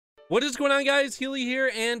What is going on, guys? Healy here,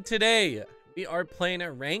 and today we are playing a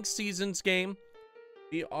ranked seasons game.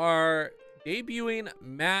 We are debuting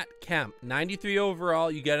Matt Kemp, 93 overall.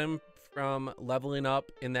 You get him from leveling up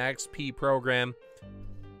in the XP program.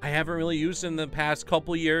 I haven't really used him in the past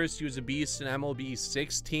couple years. He was a beast in MLB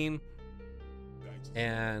 16,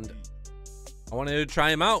 and I wanted to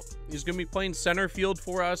try him out. He's going to be playing center field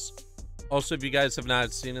for us. Also, if you guys have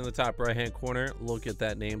not seen in the top right hand corner, look at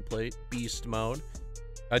that nameplate, beast mode.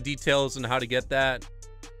 Details on how to get that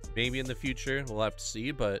maybe in the future, we'll have to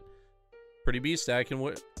see, but pretty beast. I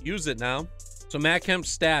can use it now. So Matt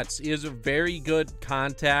Kemp's stats, he has a very good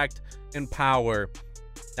contact and power,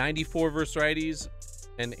 94 versus righties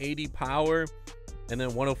and 80 power, and then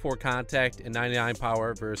 104 contact and 99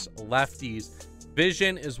 power versus lefties.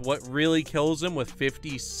 Vision is what really kills him with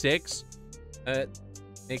 56.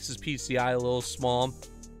 Makes his PCI a little small.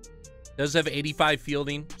 Does have 85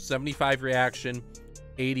 fielding, 75 reaction,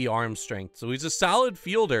 80 arm strength, so he's a solid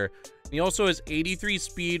fielder. He also has 83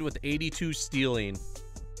 speed with 82 stealing.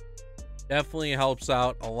 Definitely helps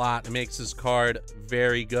out a lot. It makes his card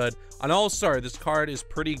very good. On All-Star, this card is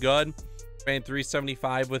pretty good. Paying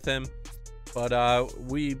 375 with him, but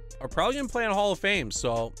we are probably gonna play in Hall of Fame,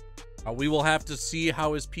 so we will have to see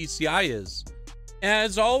how his PCI is.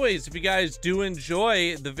 As always, if you guys do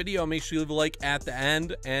enjoy the video, make sure you leave a like at the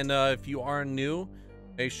end, and if you are new,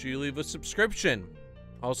 make sure you leave a subscription.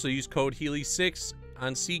 Also use code Healy6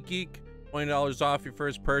 on SeatGeek, $20 off your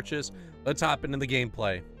first purchase. Let's hop into the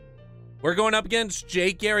gameplay. We're going up against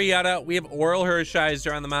Jake Arrieta. We have Oral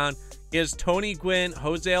Hershiser on the mound. He has Tony Gwynn,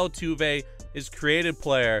 Jose Altuve, his creative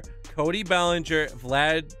player, Cody Bellinger,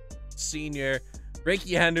 Vlad Sr.,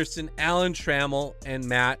 Ricky Henderson, Alan Trammell, and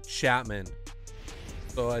Matt Chapman.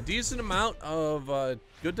 So a decent amount of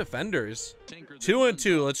good defenders.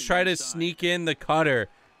 2-2. Let's try to sneak in the cutter.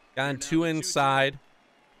 Got 2 inside.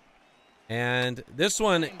 And this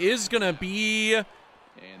one is going to be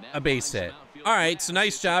a base hit. All right, so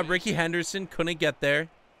nice job. Ricky Henderson couldn't get there.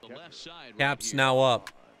 Cap's now up.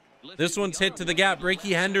 This one's hit to the gap.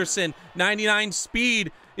 Ricky Henderson, 99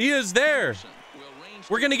 speed. He is there.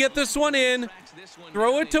 We're going to get this one in.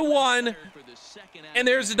 Throw it to one. And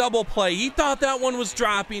there's a double play. He thought that one was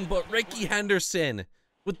dropping, but Ricky Henderson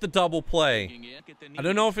with the double play. I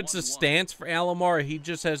don't know if it's a stance for Alomar. He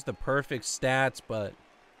just has the perfect stats, but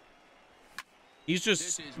he's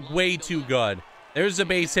just way too good. There's a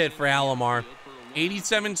base hit for Alomar.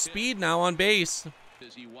 87 speed now on base.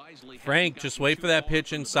 Frank, just wait for that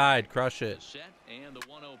pitch inside. Crush it.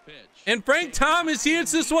 And Frank Thomas, he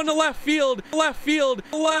hits this one to left field. Left field.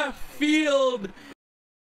 Left field.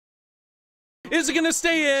 Is it going to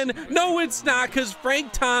stay in? No, it's not, because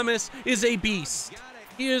Frank Thomas is a beast.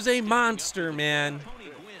 He is a monster, man.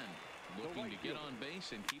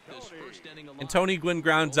 And Tony Gwynn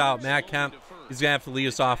grounds out. Matt Kemp, he's going to have to lead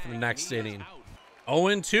us off in the next inning.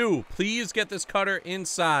 0-2. Please get this cutter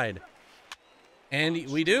inside. And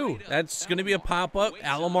we do. That's going to be a pop-up.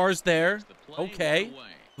 Alomar's there. Okay.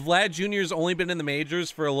 Vlad Jr. has only been in the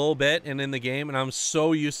majors for a little bit and in the game, and I'm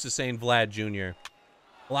so used to saying Vlad Jr.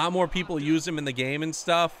 A lot more people use him in the game and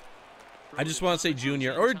stuff. I just want to say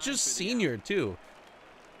Junior, or just Senior, too.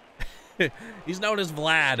 He's known as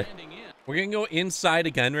Vlad. We're going to go inside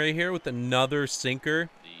again right here with another sinker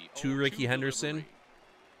to Ricky Henderson.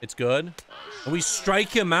 It's good. And we strike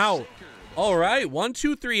him out. All right,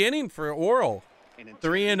 1-2-3 inning for Oral.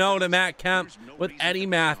 3-0 to Matt Kemp with Eddie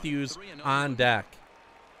Matthews on deck.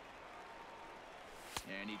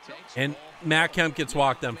 And Matt Kemp gets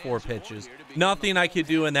walked on 4 pitches. Nothing I could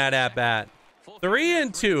do in that at-bat.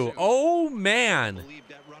 3-2. Oh, man.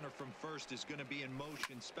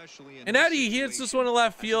 And Eddie, he hits this one to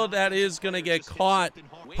left field. That is going to get caught.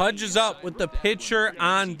 Pudges up with the pitcher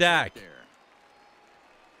on deck.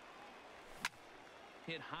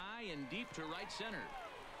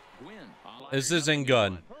 This isn't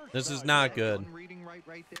good. This is not good.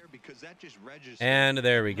 And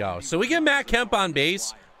there we go. So we get Matt Kemp on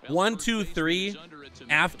base. 1-2-3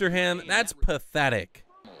 after him. That's pathetic.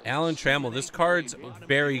 Alan Trammell, this card's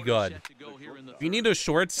very good. If you need a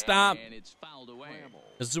shortstop,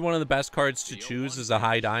 this is one of the best cards to choose as a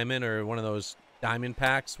high diamond or one of those diamond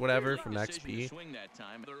packs, whatever, from XP.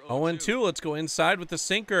 0-2. Let's go inside with the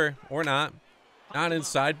sinker, or not. Not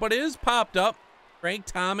inside, but it is popped up. Frank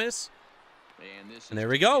Thomas. And there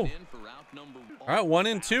we go. All right,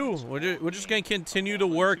 1-2. We're just going to continue to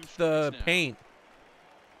work the paint.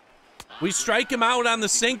 We strike him out on the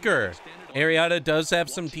sinker. Arrieta does have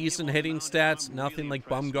some decent hitting stats. Nothing like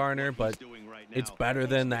Bumgarner, but it's better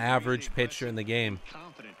than the average pitcher in the game.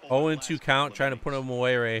 0-2 count, trying to put him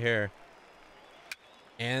away right here.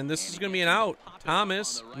 And this is going to be an out.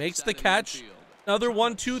 Thomas makes the catch. Another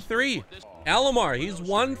 1-2-3. Alomar, he's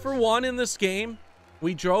 1 for 1 in this game.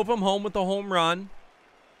 We drove him home with a home run.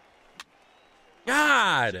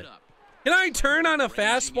 God. Can I turn on a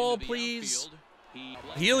fastball, please?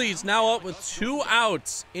 Healy's now up with 2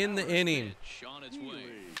 outs in the inning.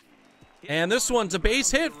 And this one's a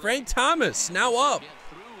base hit. Frank Thomas now up.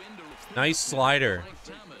 Nice slider.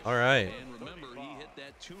 All right.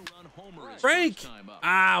 Frank.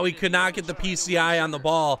 We could not get the PCI on the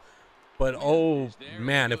ball. But, oh,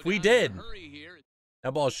 man, if we did,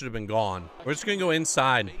 that ball should have been gone. We're just going to go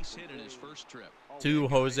inside to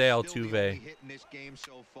Jose Altuve.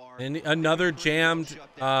 And another jammed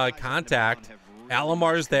contact.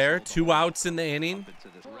 Alomar's there. 2 outs in the inning.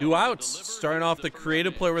 2 outs. Starting off the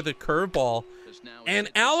creative player with a curveball.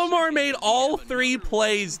 And Alomar made all 3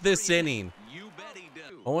 plays this inning.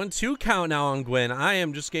 0-2 count now on Gwynn. I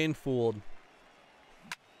am just getting fooled.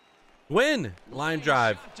 Gwynn, line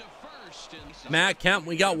drive. Matt Kemp,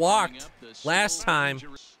 we got walked last time.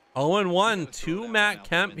 0-1 to Matt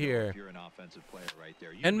Kemp here.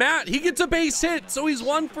 And Matt, he gets a base hit, so he's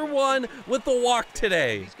 1 for 1 with the walk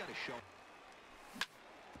today.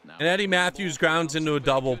 And Eddie Matthews grounds into a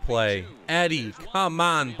double play. Eddie, come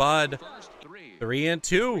on, bud.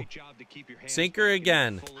 3-2. Sinker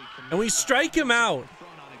again. And we strike him out.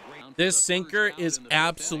 This sinker is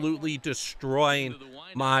absolutely destroying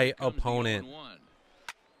my opponent.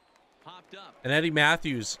 And Eddie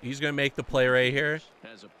Matthews, he's going to make the play right here.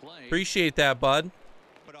 Appreciate that, bud.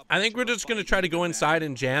 I think we're just going to try to go inside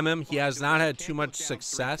and jam him. He has not had too much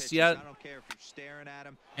success yet.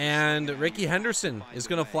 And Ricky Henderson is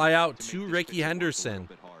going to fly out to Ricky Henderson.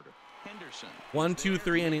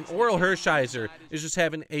 1-2-3 inning. Oral Hershiser is just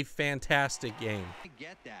having a fantastic game.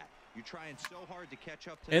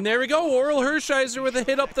 And there we go. Oral Hershiser with a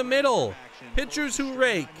hit up the middle. Pitchers who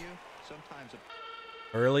rake.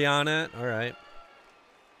 Early on it. All right.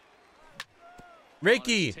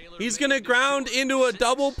 Ricky, he's going to ground into a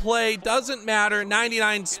double play. Doesn't matter.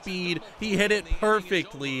 99 speed. He hit it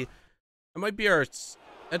perfectly. That might be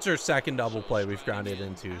that's our second double play we've grounded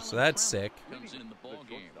into. So that's sick.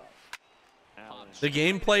 The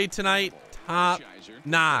gameplay tonight, top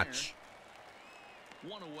notch.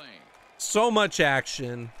 So much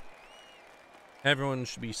action. Everyone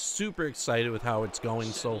should be super excited with how it's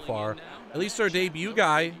going so far. At least our debut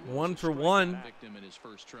guy, 1 for 1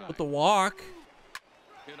 with the walk.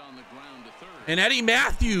 And Eddie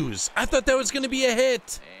Matthews, I thought that was going to be a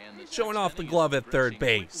hit. Showing off the glove at third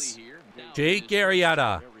base. Jake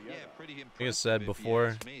Arrieta, like I said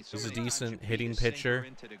before, he's a decent hitting pitcher.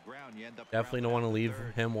 Definitely don't want to leave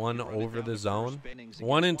him one over the zone.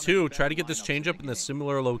 1-2, try to get this changeup in the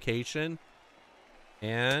similar location.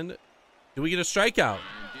 And do we get a strikeout?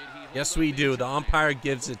 Yes, we do. The umpire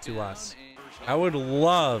gives it to us. I would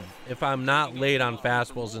love if I'm not late on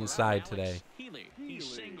fastballs inside today.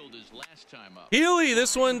 Healy,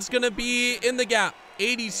 this one's going to be in the gap.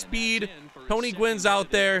 80 speed. Tony Gwynn's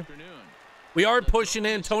out there. We are pushing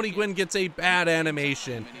in. Tony Gwynn gets a bad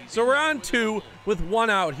animation. So we're on 2 with 1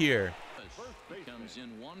 out here.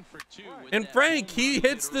 And Frank, he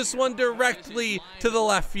hits this one directly to the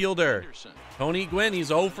left fielder. Tony Gwynn, he's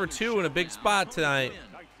 0 for 2 in a big spot tonight.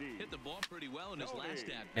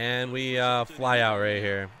 And we fly out right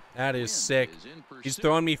here. That is sick. He's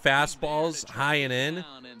throwing me fastballs high and in,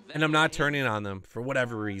 and I'm not turning on them for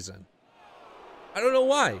whatever reason. I don't know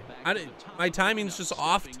why. My timing's just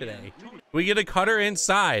off today. We get a cutter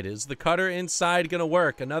inside. Is the cutter inside going to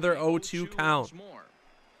work? Another 0-2 count.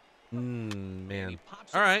 Man.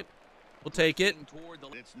 All right. We'll take it.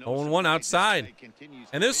 0-1 outside.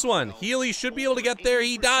 And this one, Healy should be able to get there.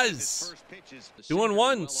 He does.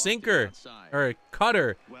 2-1, sinker, or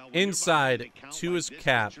cutter inside to his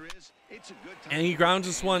cap. And he grounds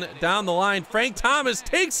this one down the line. Frank Thomas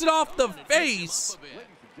takes it off the face.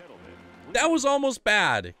 That was almost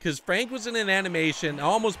bad because Frank was in an animation.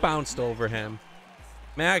 Almost bounced over him.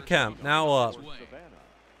 Matt Kemp now up.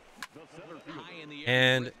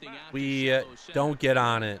 And we don't get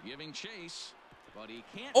on it.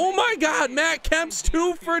 Oh my God, Matt Kemp's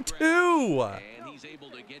 2 for 2.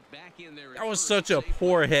 That was such a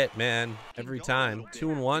poor hit, man. Every time.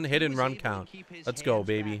 2-1, hit and run count. Let's go,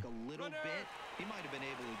 baby.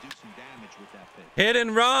 Hit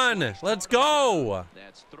and run. Let's go.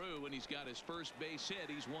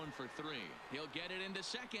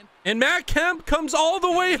 And Matt Kemp comes all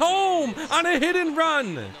the way home on a hit and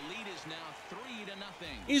run.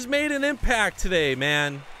 He's made an impact today,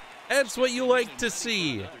 man. That's what you like to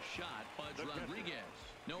see.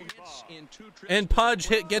 And Pudge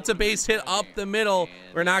gets a base hit up the middle.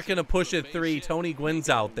 We're not going to push it 3. Tony Gwynn's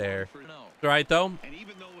out there. All right, though.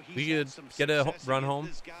 We could get a run home.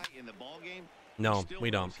 No,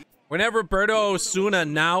 we don't. We're gonna have Roberto Osuna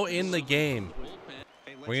now in the game.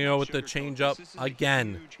 We're gonna go with the changeup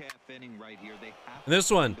again. And this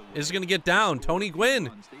one is gonna get down. Tony Gwynn,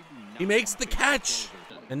 he makes the catch.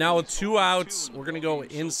 And now with 2 outs, we're gonna go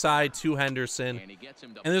inside to Henderson.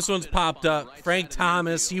 And this one's popped up. Frank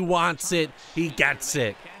Thomas, he wants it. He gets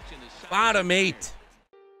it. Bottom 8.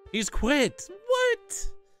 He's quit.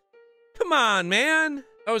 What? Come on, man.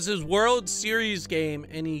 That was his World Series game,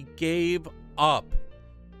 and he gave up.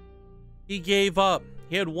 He gave up.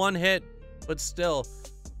 He had 1 hit, but still,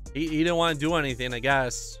 he didn't want to do anything, I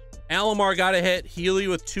guess. Alomar got a hit. Healy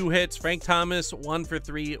with 2 hits. Frank Thomas 1 for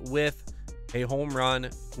 3 with a home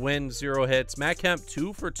run. Gwynn 0 hits. Matt Kemp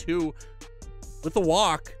 2 for 2 with a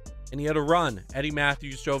walk, and he had a run. Eddie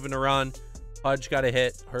Matthews drove in a run. Pudge got a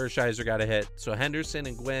hit. Hershiser got a hit. So Henderson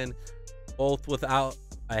and Gwynn both without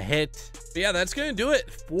a hit. But yeah, that's gonna do it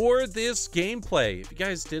for this gameplay. If you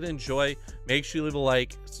guys did enjoy, make sure you leave a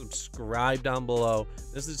like, subscribe down below.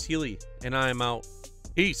 This is Healy, and I am out.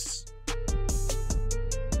 Peace.